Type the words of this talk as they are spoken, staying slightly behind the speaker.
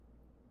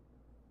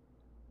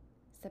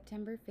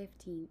September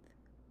 15th,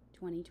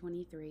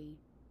 2023.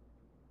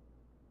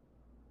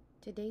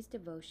 Today's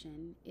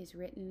devotion is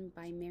written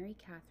by Mary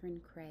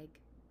Katherine,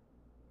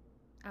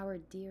 Our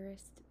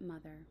Dearest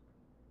Mother.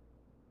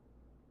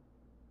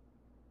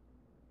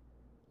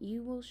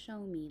 You will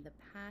show me the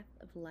path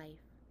of life,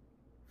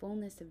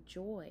 fullness of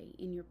joy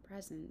in your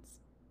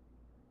presence,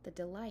 the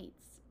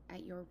delights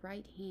at your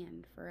right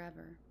hand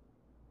forever.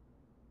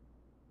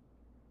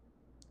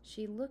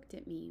 She looked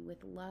at me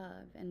with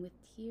love, and with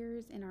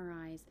tears in her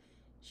eyes,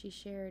 she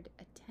shared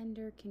a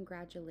tender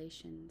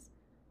congratulations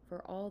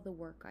for all the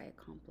work I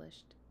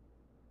accomplished.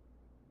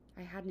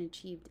 I hadn't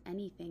achieved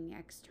anything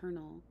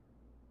external,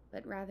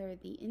 but rather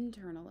the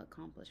internal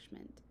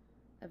accomplishment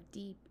of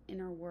deep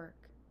inner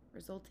work,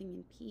 resulting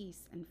in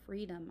peace and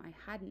freedom I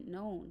hadn't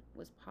known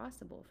was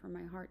possible for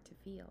my heart to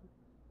feel.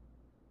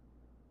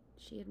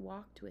 She had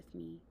walked with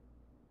me.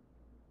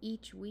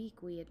 Each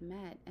week we had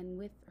met, and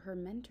with her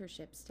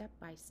mentorship step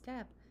by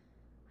step,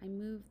 I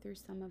moved through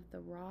some of the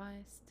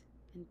rawest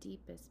and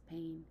deepest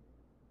pain.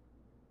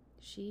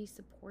 She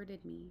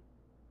supported me,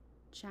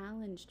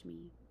 challenged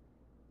me,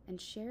 and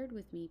shared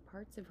with me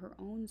parts of her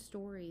own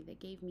story that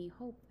gave me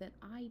hope that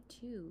I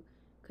too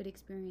could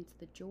experience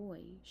the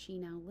joy she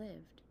now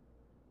lived.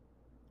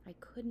 I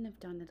couldn't have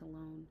done it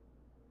alone.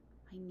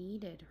 I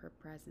needed her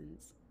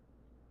presence.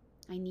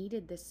 I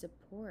needed this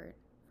support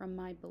from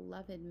my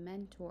beloved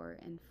mentor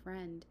and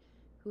friend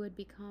who had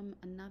become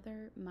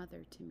another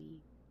mother to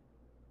me.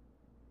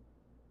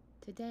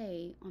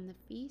 Today, on the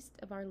feast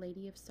of Our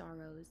Lady of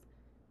Sorrows,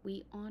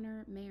 we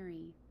honor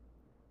Mary,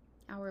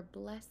 our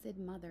blessed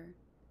mother,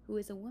 who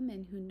is a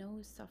woman who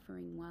knows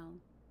suffering well.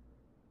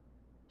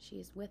 She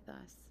is with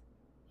us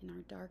in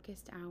our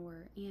darkest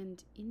hour,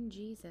 and in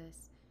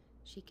Jesus,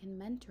 she can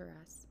mentor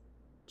us,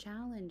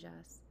 challenge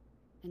us,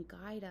 and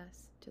guide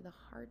us to the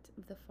heart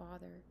of the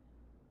Father,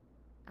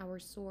 our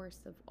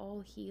source of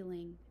all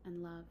healing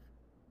and love.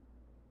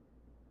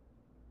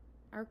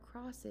 Our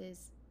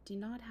crosses do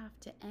not have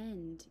to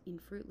end in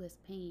fruitless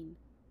pain.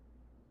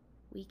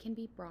 We can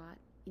be brought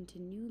into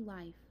new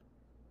life,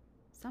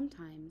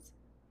 sometimes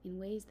in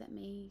ways that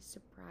may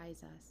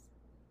surprise us.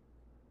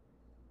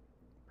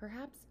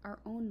 Perhaps our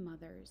own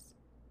mothers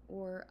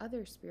or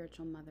other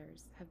spiritual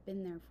mothers have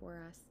been there for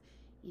us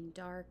in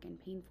dark and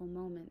painful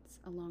moments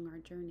along our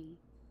journey.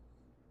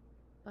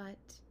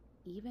 But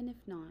even if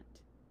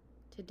not,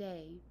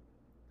 today,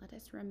 let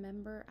us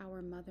remember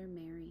our Mother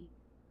Mary,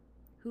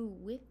 who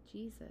with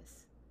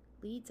Jesus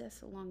leads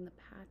us along the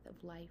path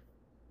of life,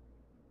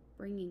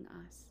 bringing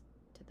us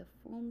to the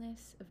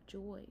fullness of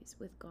joys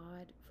with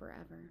God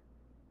forever.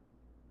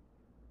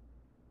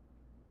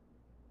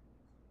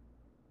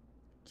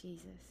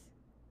 Jesus,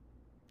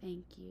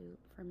 thank you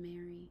for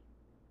Mary.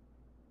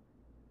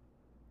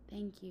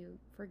 Thank you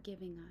for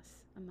giving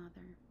us a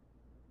mother.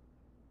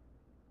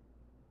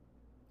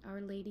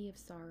 Our Lady of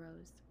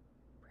Sorrows,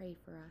 pray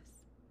for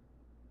us.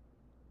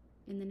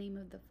 In the name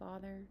of the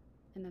Father,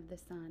 and of the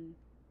Son,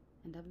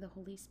 and of the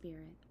Holy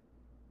Spirit.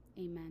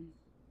 Amen.